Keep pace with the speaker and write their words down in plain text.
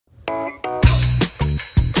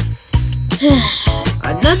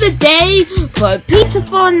Another day for a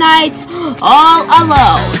peaceful night all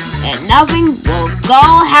alone, and nothing will go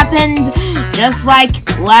happen just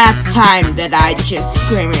like last time that I just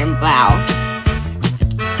screaming about.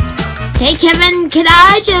 Hey Kevin, can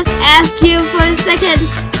I just ask you for a second?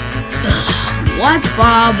 What,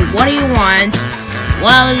 Bob? What do you want?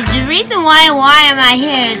 Well, the reason why am I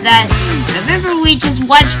here is that remember we just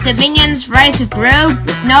watched the Minions Rise of Gru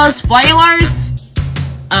with no spoilers?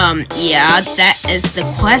 Yeah, that is the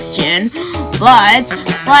question. But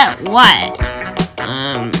what?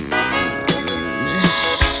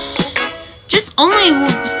 Just only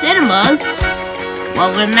cinemas.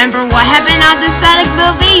 Well, remember what happened on the Sonic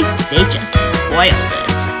movie? They just spoiled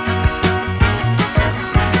it.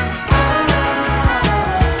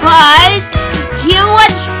 But do you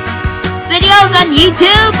watch videos on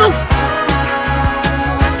YouTube?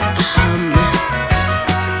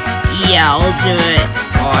 Yeah, I'll do it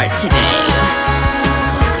for today.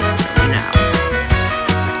 Go get someone else.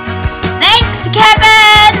 Thanks,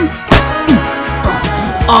 Kevin!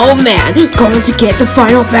 Oh man, going to get the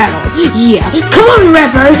final battle. Yeah, come on,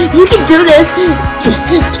 Rapper, you can do this.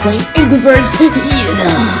 Playing Angry Birds.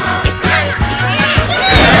 Yeah.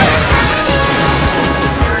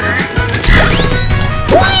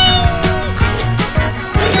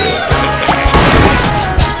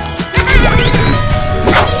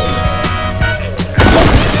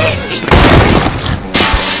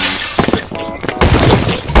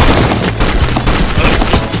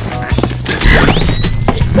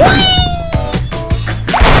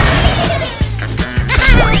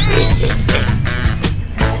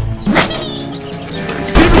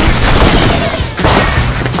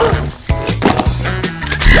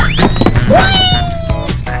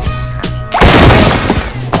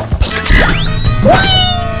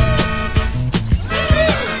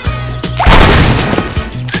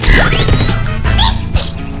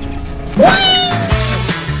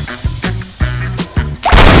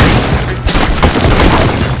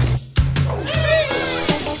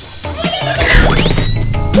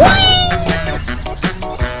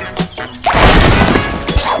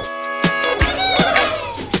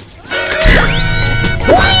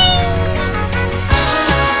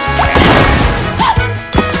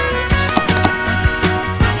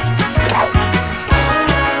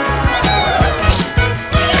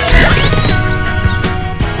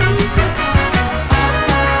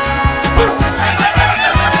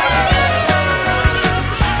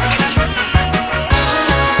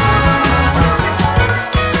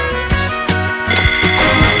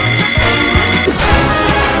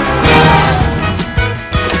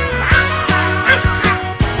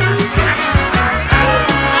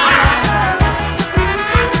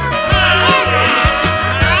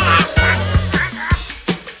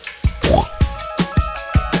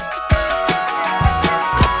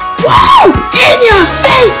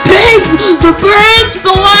 Pigs! The birds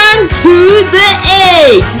belong to the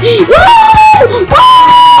eggs! Woo!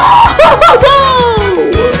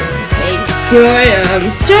 Woo! Hey, Stuart, I'm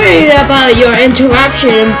sorry about your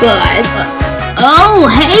interruption, but... oh,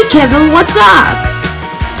 hey, Kevin, what's up?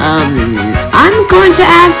 I'm going to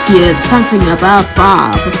ask you something about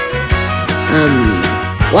Bob.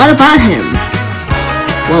 What about him?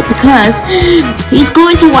 Well, because he's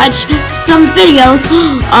going to watch some videos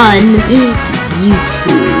on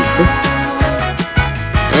YouTube.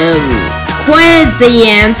 Quite the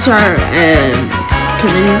answer,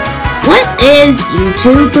 Kevin. What is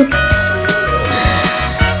YouTube?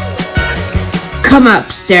 Come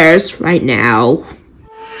upstairs right now.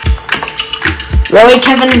 Really,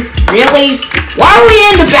 Kevin? Really? Why are we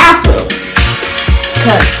in the bathroom?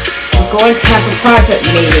 Because we're going to have a private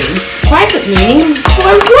meeting. Private meeting?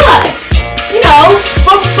 For what? You know,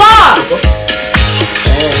 for Bob!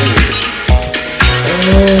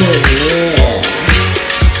 Yeah.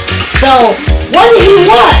 So, what did he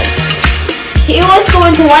want? He was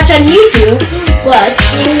going to watch on YouTube, but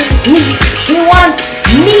he wants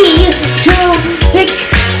me to pick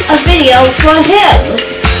a video for him.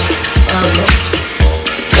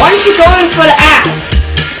 Why don't you go in for the app?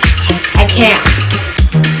 I can't.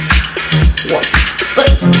 What? But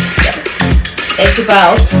it's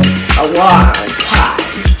about a long time.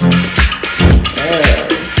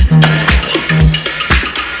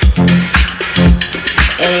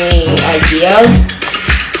 Any ideas?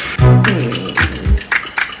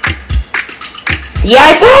 The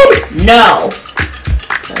iPad? No.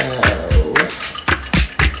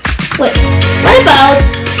 Wait, what about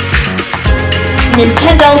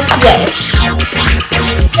Nintendo Switch?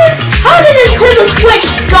 How did Nintendo Switch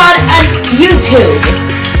got on YouTube?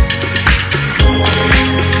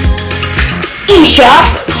 eShop.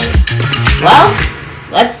 Well,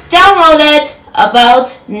 let's download it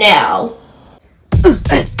about now.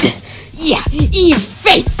 Yeah, in your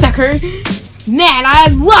face, sucker! Man, I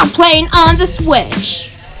love playing on the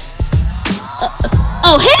Switch.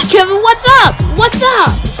 Oh, hey, Kevin, what's up? What's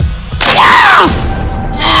up? Yeah!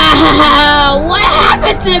 What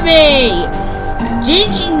happened to me? Did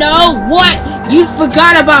you know what? You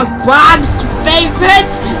forgot about Bob's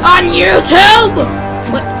favorites on YouTube?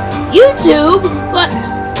 What? YouTube? What?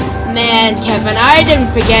 Man, Kevin, I didn't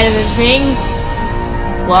forget anything.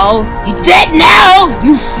 Well, you did now,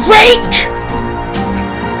 you freak!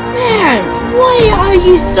 Man, why are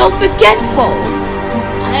you so forgetful?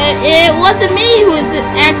 It wasn't me who was an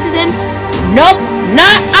accident. Nope,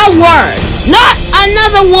 not a word. Not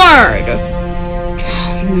another word.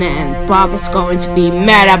 Man, Bob is going to be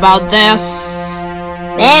mad about this.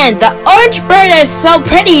 Man, the orange bird is so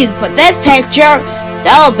pretty for this picture.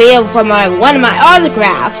 That'll be for one of my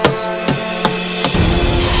autographs.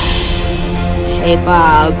 Hey,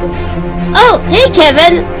 Bob. Oh, hey,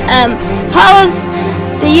 Kevin. How's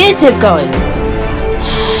the YouTube going?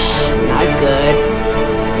 Not good.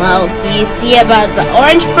 Well, do you see about the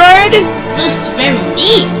orange bird? Looks very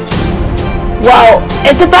neat. Well,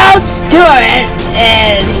 it's about Stuart,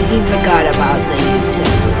 and he forgot about the YouTube.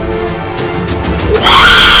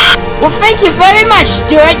 Well, thank you very much,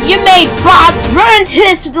 Stuart. You made Bob ruin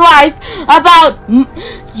his life about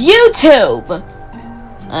YouTube.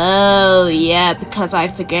 Oh, yeah, because I'm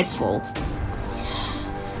forgetful.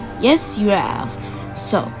 Yes, you have.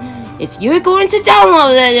 So, if you're going to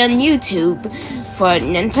download it on YouTube for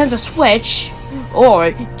Nintendo Switch, or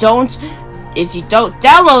if you don't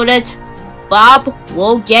download it, Bob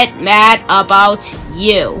will get mad about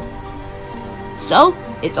you. So,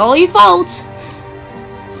 it's all your fault.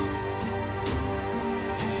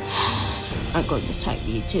 I'm going to type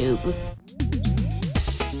YouTube.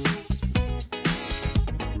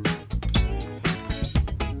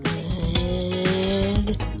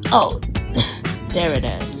 Oh, there it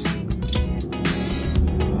is.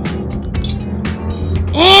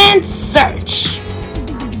 And search.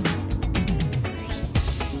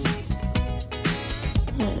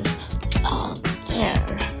 Oh,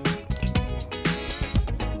 there.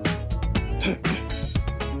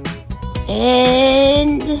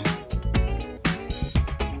 And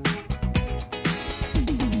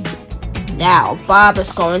now Bob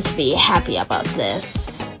is going to be happy about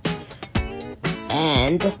this.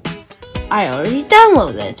 And I already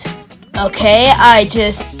downloaded it. Okay, I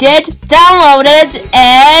just did download it,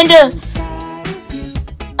 and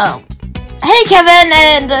oh, hey Kevin,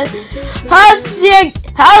 and how's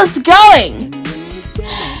it going?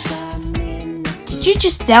 Did you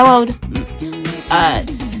just download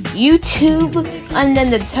YouTube on the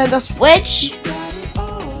Nintendo Switch?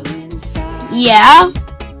 Yeah.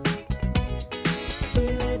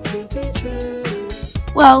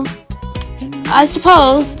 Well, I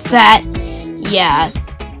suppose that, yeah.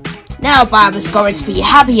 Now Bob is going to be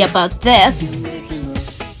happy about this.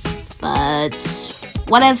 But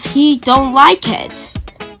what if he don't like it?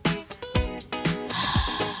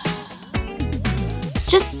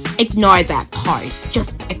 Just ignore that part.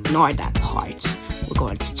 Just ignore that part. We're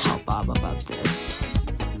going to tell Bob about this.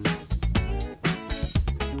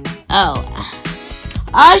 Oh.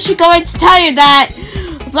 I was going to tell you that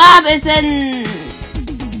Bob is in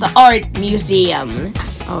the art museum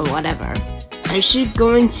or whatever. I'm just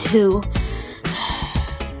going to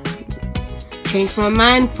change my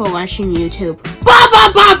mind for watching YouTube. Bob,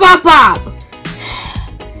 Bob, Bob, Bob, Bob!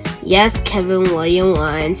 Yes, Kevin, what do you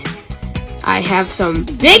want? I have some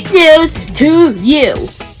big news to you.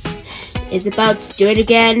 Is it about Stuart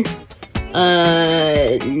again?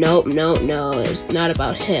 No, it's not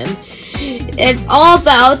about him. It's all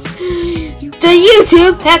about the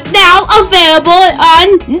YouTube has now available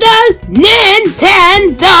on the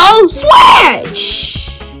Nintendo Switch!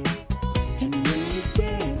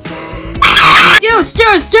 Yo,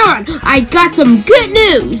 Stuart! I got some good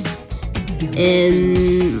news!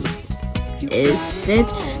 Is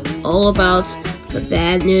it all about the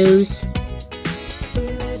bad news?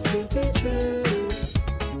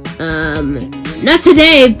 Not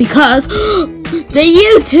today, because the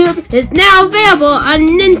YouTube is now available on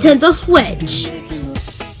Nintendo Switch.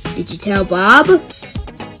 Did you tell Bob?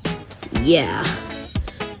 Yeah.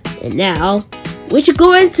 And now, we're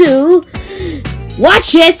going to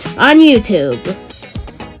watch it on YouTube.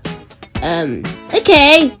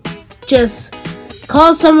 Okay. Just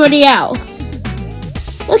call somebody else.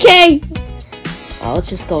 Okay. I'll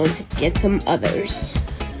just go to get some others.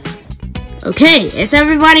 Okay, is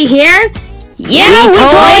everybody here? Yeah, we're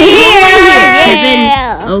totally here!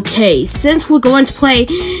 Yeah. Okay, since we're going to play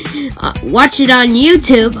watch it on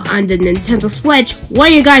YouTube on the Nintendo Switch. What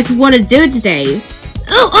do you guys want to do today?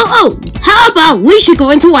 Oh! How about we should go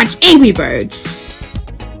into watch Angry Birds?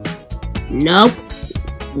 Nope.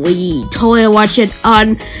 We totally watch it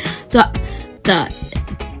on the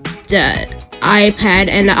iPad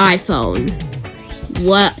and the iPhone.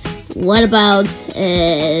 What about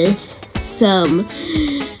some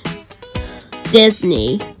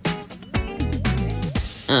Disney?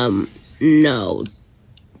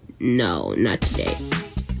 No, not today.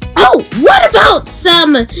 Oh, what about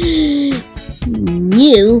some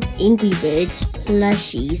new Angry Birds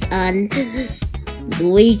plushies on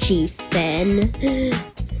Luigi Fan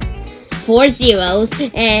 4 zeros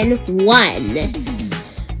and 1?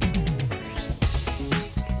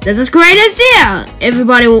 That's a great idea!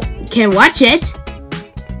 Everybody can watch it.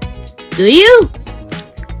 Do you?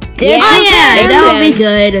 Yeah, oh yeah, that would be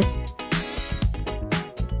good.